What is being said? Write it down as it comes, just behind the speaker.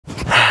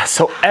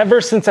So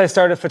ever since I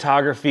started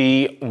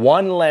photography,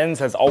 one lens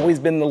has always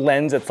been the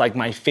lens that's like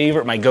my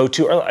favorite, my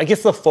go-to, or I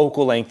guess the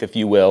focal length, if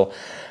you will.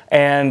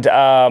 And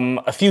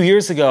a few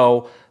years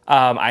ago,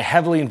 I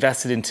heavily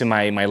invested into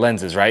my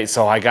lenses, right?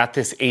 So I got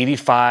this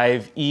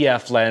 85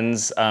 EF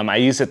lens. I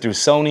use it through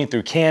Sony,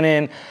 through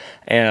Canon,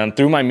 and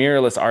through my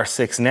mirrorless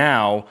R6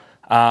 now.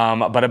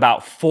 But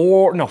about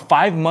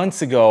 5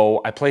 months ago,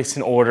 I placed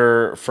an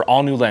order for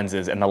all new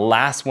lenses, and the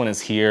last one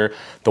is here.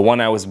 The one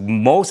I was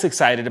most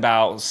excited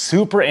about,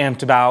 super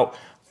amped about.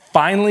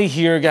 Finally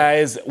here,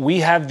 guys,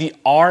 we have the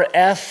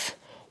RF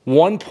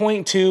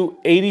 1.2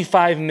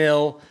 85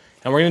 mil,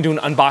 and we're gonna do an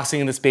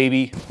unboxing of this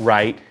baby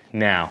right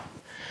now.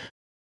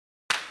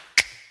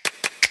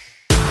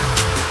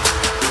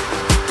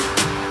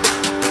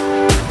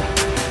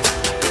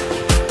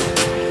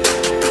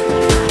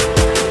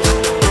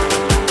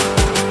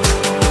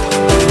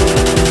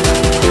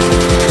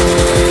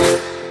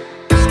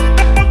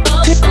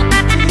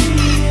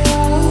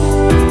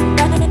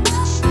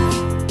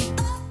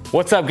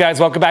 What's up, guys?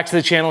 Welcome back to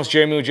the channel. It's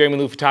Jeremy with Jeremy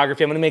Lou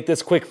Photography. I'm gonna make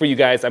this quick for you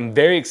guys. I'm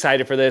very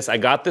excited for this. I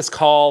got this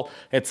call.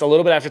 It's a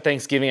little bit after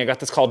Thanksgiving. I got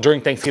this call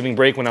during Thanksgiving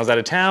break when I was out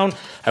of town.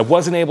 I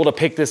wasn't able to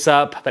pick this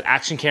up, but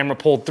Action Camera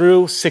pulled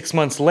through 6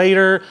 months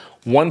later,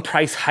 one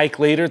price hike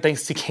later,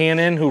 thanks to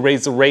Canon, who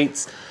raised the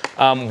rates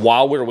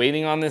while we were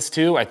waiting on this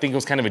too. I think it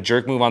was kind of a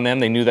jerk move on them.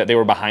 They knew that they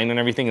were behind on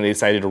everything and they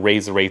decided to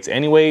raise the rates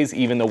anyways,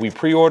 even though we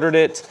pre-ordered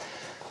it.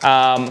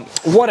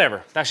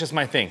 Whatever, that's just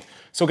my thing.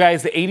 So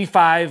guys, the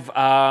 85,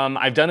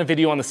 I've done a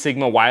video on the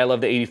Sigma, why I love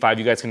the 85.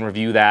 You guys can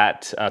review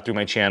that through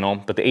my channel.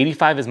 But the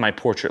 85 is my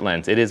portrait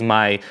lens. It is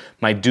my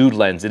dude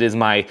lens. It is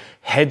my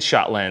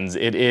headshot lens.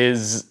 It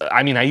is,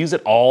 I mean, I use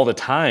it all the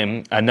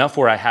time, enough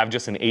where I have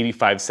just an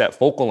 85 set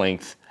focal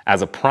length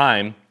as a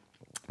prime.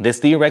 This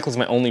theoretically is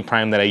my only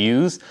prime that I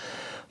use,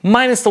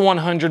 minus the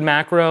 100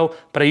 macro,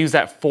 but I use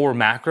that for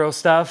macro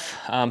stuff.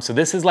 So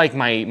this is like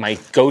my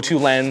go-to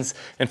lens.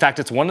 In fact,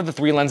 it's one of the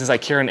 3 lenses I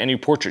carry in any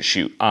portrait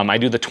shoot. I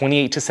do the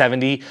 28 to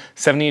 70,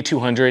 70 to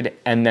 200,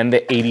 and then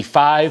the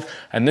 85.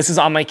 And this is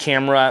on my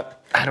camera,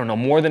 I don't know,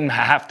 more than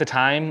half the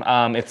time.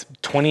 It's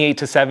 28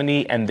 to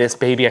 70, and this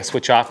baby I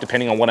switch off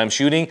depending on what I'm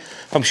shooting.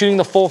 If I'm shooting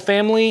the full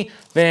family,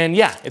 then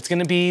yeah, it's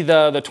gonna be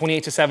the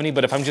 28 to 70,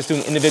 but if I'm just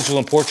doing individual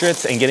and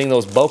portraits and getting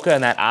those bokeh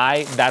and that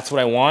eye, that's what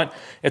I want.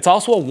 It's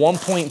also a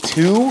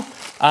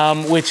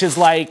 1.2, which is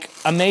like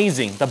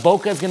amazing. The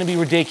bokeh is gonna be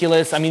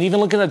ridiculous. I mean, even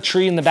look at the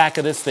tree in the back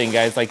of this thing,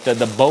 guys, like the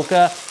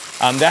bokeh,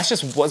 that's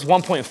just was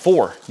 1.4.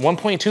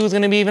 1.2 is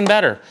gonna be even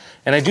better.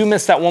 And I do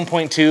miss that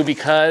 1.2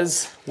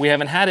 because we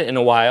haven't had it in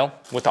a while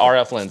with the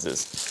RF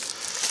lenses.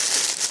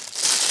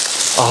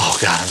 Oh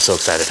God, I'm so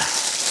excited.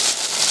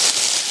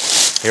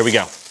 Here we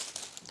go.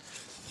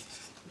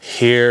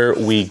 Here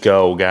we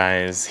go,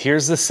 guys.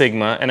 Here's the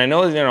Sigma, and I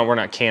know, we're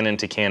not Canon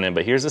to Canon,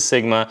 but here's the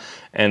Sigma,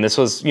 and this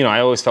was, I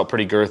always felt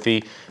pretty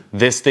girthy.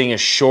 This thing is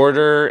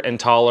shorter and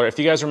taller. If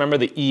you guys remember,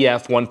 the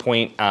EF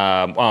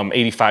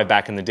 1.85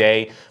 back in the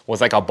day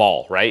was like a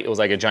ball, right? It was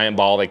like a giant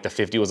ball, like the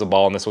 50 was a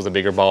ball and this was a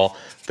bigger ball.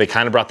 They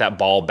kind of brought that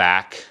ball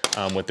back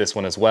with this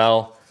one as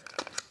well.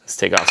 Let's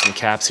take off some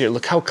caps here.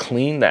 Look how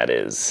clean that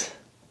is.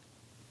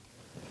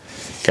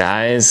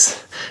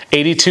 Guys,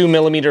 82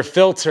 millimeter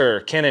filter,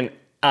 Canon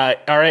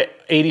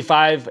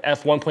R85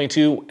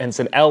 f1.2, and it's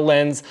an L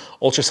lens,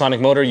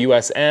 ultrasonic motor,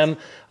 USM.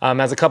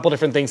 Has a couple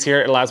different things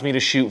here. It allows me to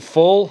shoot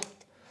full.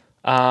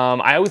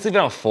 I always leave it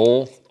on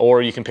full,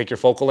 or you can pick your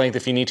focal length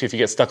if you need to, if you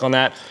get stuck on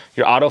that.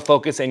 Your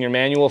autofocus and your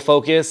manual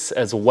focus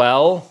as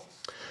well.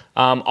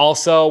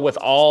 Also, with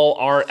all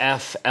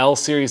RF L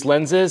series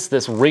lenses,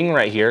 this ring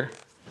right here,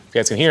 you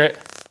guys can hear it.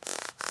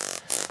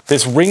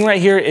 This ring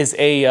right here is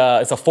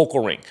it's a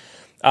focal ring.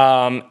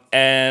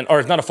 Or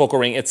it's not a focal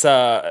ring, it's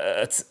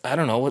I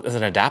don't know, what is it,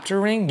 an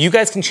adapter ring? You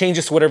guys can change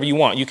this to whatever you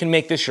want. You can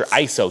make this your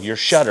ISO, your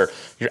shutter,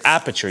 your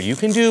aperture. You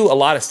can do a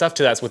lot of stuff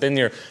to that within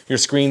your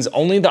screens.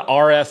 Only the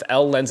RF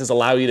L lenses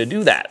allow you to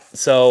do that.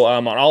 So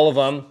on all of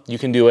them, you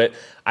can do it.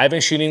 I've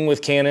been shooting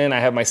with Canon. I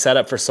have my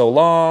setup for so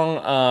long.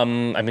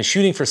 I've been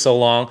shooting for so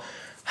long.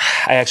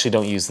 I actually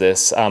don't use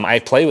this. I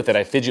play with it,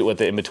 I fidget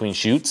with it in between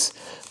shoots,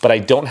 but I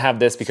don't have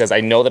this because I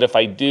know that if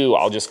I do,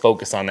 I'll just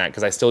focus on that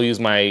because I still use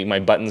my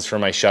buttons for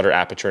my shutter,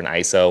 aperture, and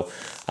ISO,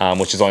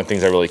 which is the only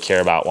things I really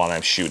care about while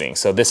I'm shooting.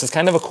 So this is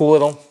kind of a cool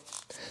little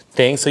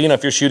thing. So,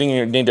 if you're shooting and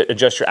you need to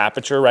adjust your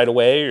aperture right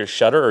away, or your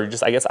shutter, or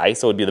just, I guess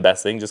ISO would be the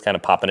best thing, just kind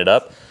of popping it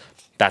up.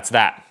 That's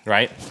that,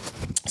 right?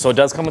 So it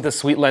does come with this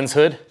sweet lens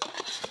hood.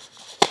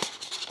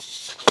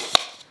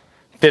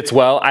 Fits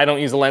well. I don't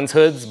use the lens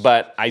hoods,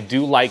 but I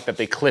do like that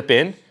they clip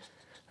in.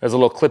 There's a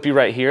little clippy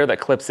right here that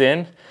clips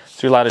in.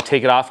 So you're allowed to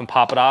take it off and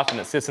pop it off, and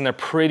it sits in there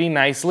pretty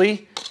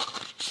nicely.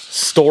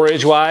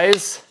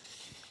 Storage-wise,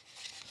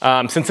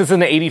 since it's in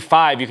the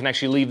 85, you can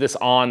actually leave this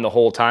on the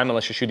whole time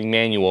unless you're shooting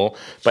manual,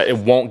 but it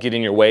won't get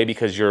in your way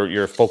because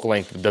your focal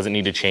length doesn't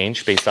need to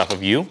change based off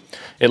of you.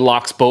 It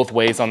locks both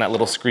ways on that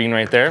little screen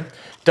right there.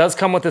 It does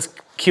come with this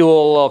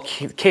cool little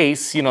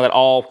case, that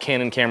all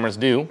Canon cameras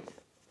do,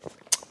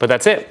 but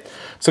that's it.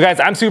 So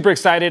guys, I'm super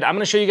excited. I'm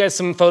gonna show you guys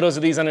some photos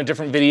of these on a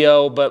different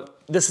video,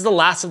 but this is the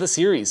last of the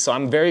series, so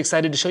I'm very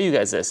excited to show you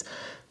guys this.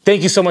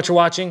 Thank you so much for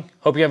watching.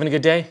 Hope you're having a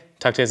good day.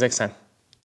 Talk to you guys next time.